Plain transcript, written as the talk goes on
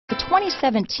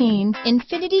2017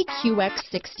 INFINITI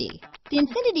QX60. The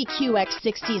INFINITI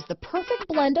QX60 is the perfect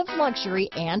blend of luxury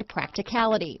and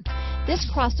practicality. This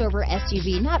crossover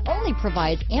SUV not only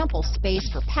provides ample space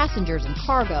for passengers and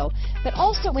cargo, but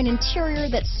also an interior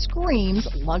that screams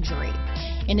luxury.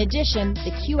 In addition,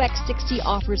 the QX60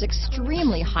 offers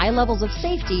extremely high levels of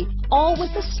safety, all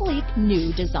with a sleek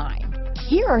new design.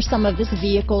 Here are some of this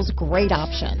vehicle's great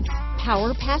options: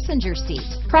 power passenger seat,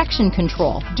 traction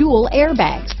control, dual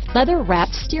airbags,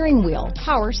 leather-wrapped steering wheel,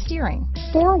 power steering,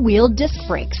 four-wheel disc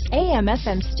brakes,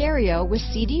 AM/FM stereo with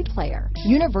CD player,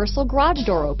 universal garage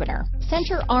door opener,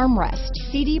 center armrest,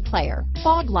 CD player,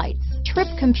 fog lights, trip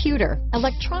computer,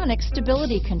 electronic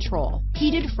stability control,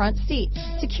 heated front seats,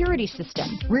 security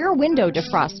system, rear window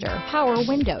defroster, power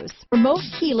windows, remote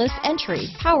keyless entry,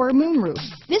 power moonroof.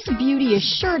 This beauty is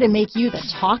sure to make you the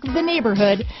talk of the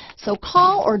neighborhood, so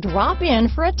call or drop in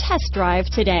for a test drive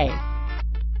today.